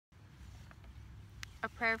A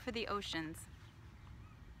prayer for the oceans.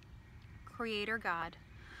 Creator God,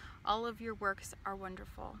 all of your works are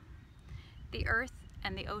wonderful. The earth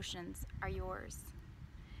and the oceans are yours.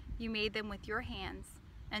 You made them with your hands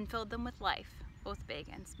and filled them with life, both big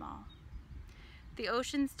and small. The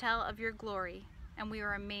oceans tell of your glory, and we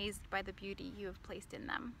are amazed by the beauty you have placed in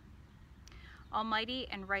them. Almighty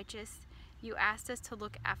and righteous, you asked us to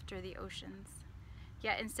look after the oceans.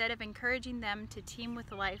 Yet instead of encouraging them to teem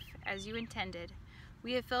with life as you intended,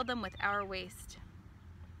 we have filled them with our waste.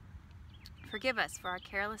 Forgive us for our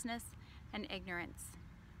carelessness and ignorance.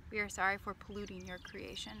 We are sorry for polluting your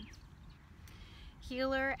creation.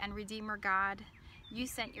 Healer and Redeemer God, you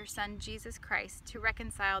sent your Son Jesus Christ to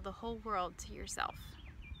reconcile the whole world to yourself.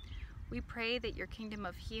 We pray that your kingdom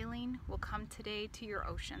of healing will come today to your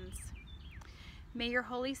oceans. May your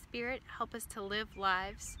Holy Spirit help us to live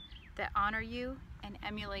lives that honor you and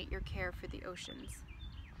emulate your care for the oceans.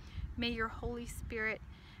 May your Holy Spirit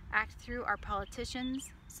act through our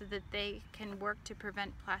politicians so that they can work to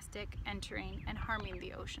prevent plastic entering and harming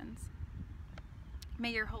the oceans.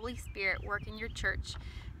 May your Holy Spirit work in your church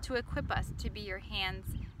to equip us to be your hands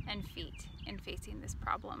and feet in facing this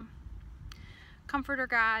problem. Comforter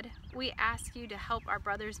God, we ask you to help our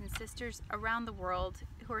brothers and sisters around the world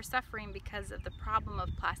who are suffering because of the problem of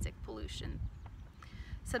plastic pollution.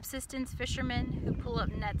 Subsistence fishermen who pull up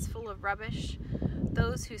nets full of rubbish,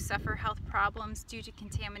 those who suffer health problems due to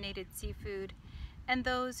contaminated seafood, and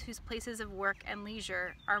those whose places of work and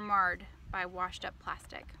leisure are marred by washed up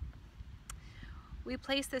plastic. We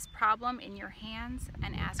place this problem in your hands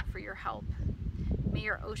and ask for your help. May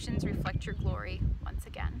your oceans reflect your glory once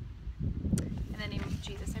again. In the name of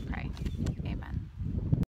Jesus I pray. Amen.